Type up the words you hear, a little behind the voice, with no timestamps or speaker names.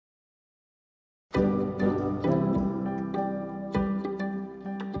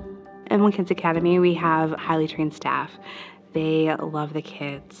At Kids Academy, we have highly trained staff. They love the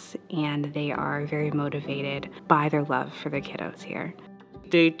kids, and they are very motivated by their love for the kiddos here.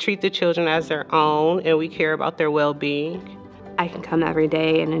 They treat the children as their own, and we care about their well-being. I can come every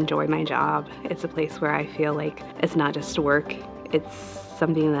day and enjoy my job. It's a place where I feel like it's not just work. It's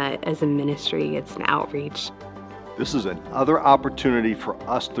something that, as a ministry, it's an outreach. This is another opportunity for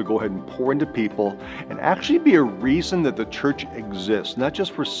us to go ahead and pour into people and actually be a reason that the church exists, not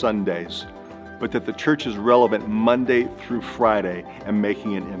just for Sundays, but that the church is relevant Monday through Friday and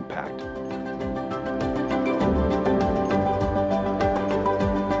making an impact.